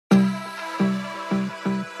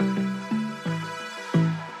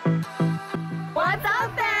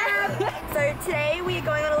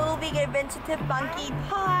venture to Funky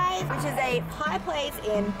Pies, which is a pie place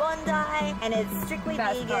in Bondi, and it's strictly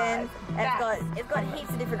vegan. It's got heaps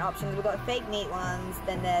of different options. We've got fake meat ones,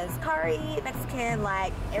 then there's curry, Mexican,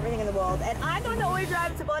 like everything in the world. And I'm going to always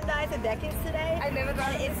drive to Bondi to Beckons today. I never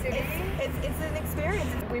drive to the city. It's an experience.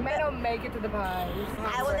 We may not make it to the pies.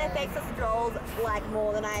 I want their fake sausage rolls like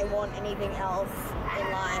more than I want anything else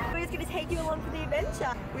in life. We're just going to take you along for the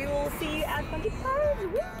adventure. We will see you at Funky Pies.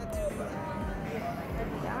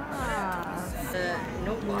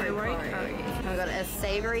 Not worry curry. I've got a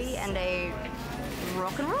savoury and a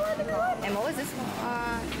rock and roll, I think. And what was this one?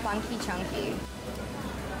 Funky chunky.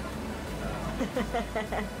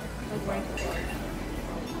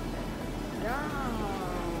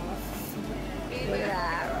 Look at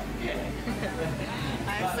that.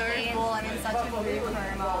 I'm so full. I'm in such a mood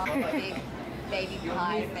coma. Big baby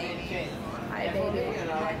pie baby. Hi baby.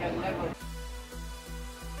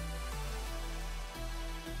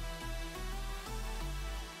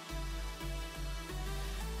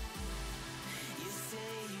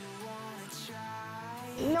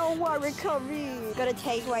 No worry curry. Got a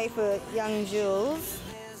takeaway for young Jules.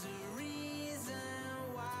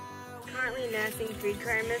 Currently nursing food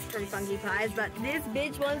comas from Funky Pies, but this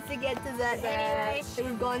bitch wants to get dessert anyway. So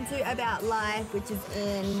we've gone to About Life, which is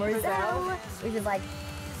in Moselle, which is like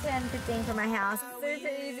 10-15 from my house. Super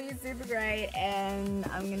easy, super great, and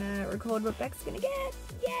I'm gonna record what Beck's gonna get.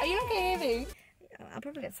 Yeah. Are you not getting anything? I'll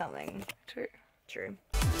probably get something. True. True.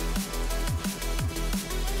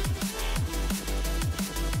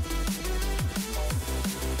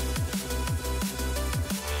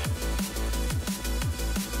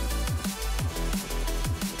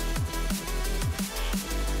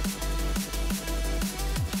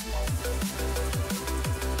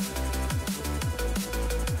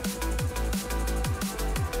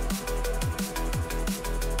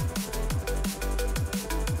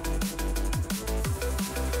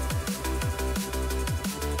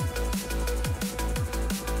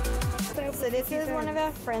 So this is one of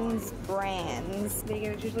our friends' brands.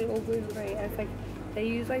 Vegan, it's usually all gluten-free, and it's like, they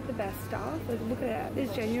use like the best stuff. Like, look at it.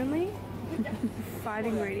 It's genuinely 5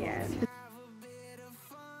 ingredients.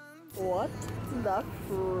 What the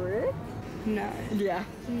frick? No. Yeah.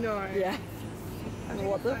 No. Yeah.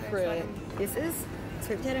 What the frick? This is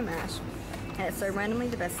sweet potato mash. And it's so randomly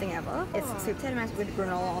the best thing ever. It's sweet potato mash with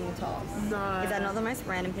granola on the top. No. Is that not the most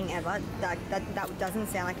random thing ever? That doesn't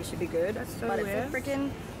sound like it should be good. That's so but weird. It's the freaking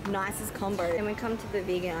nicest combo. And we come to the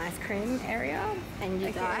vegan ice cream area and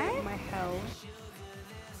you die. My hell.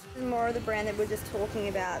 This is more of the brand that we're just talking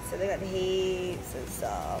about. So they got heaps of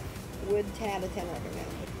stuff. Would 10 out of 10 recommend.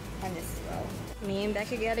 And this as well. Me and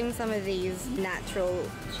Beck are getting some of these natural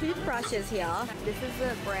toothbrushes here. This is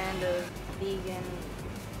a brand of vegan,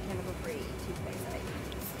 chemical-free toothpaste that I use.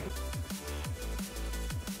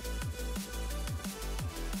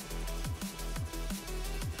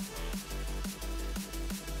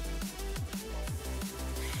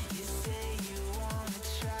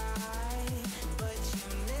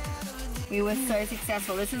 We were so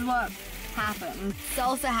successful. This is what happened.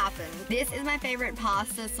 Salsa happened. This is my favorite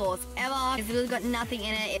pasta sauce ever. It's literally got nothing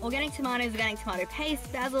in it. Organic tomatoes, organic tomato paste,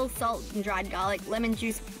 basil, salt, and dried garlic, lemon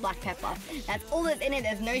juice, black pepper. That's all that's in it.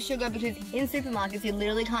 There's no sugar because in supermarkets you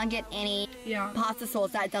literally can't get any pasta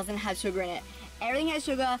sauce that doesn't have sugar in it. Everything has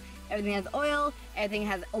sugar, everything has oil, everything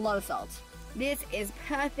has a lot of salt. This is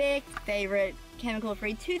perfect. Favorite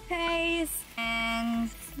chemical-free toothpaste and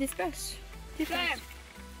this brush. Toothpaste.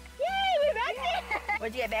 Yay, we're back here!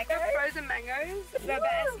 What'd you get back there? Frozen mangoes. It's the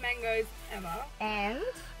best mangoes ever. And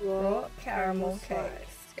raw caramel cake.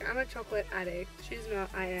 I'm a chocolate addict. She's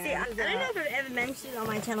not, I am. See, I don't know if I've ever mentioned it on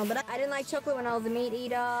my channel, but I didn't like chocolate when I was a meat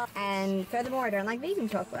eater. And furthermore, I don't like vegan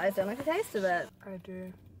chocolate. I just don't like the taste of it. I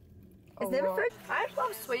do. It's never fruit. I just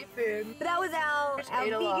love sweet food. But that was our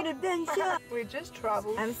vegan adventure. We just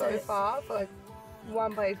traveled I'm so far for like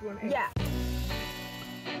one place we want to eat. Yeah.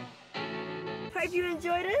 Hope you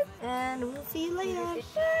enjoyed it, and we'll see you later.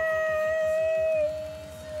 Bye.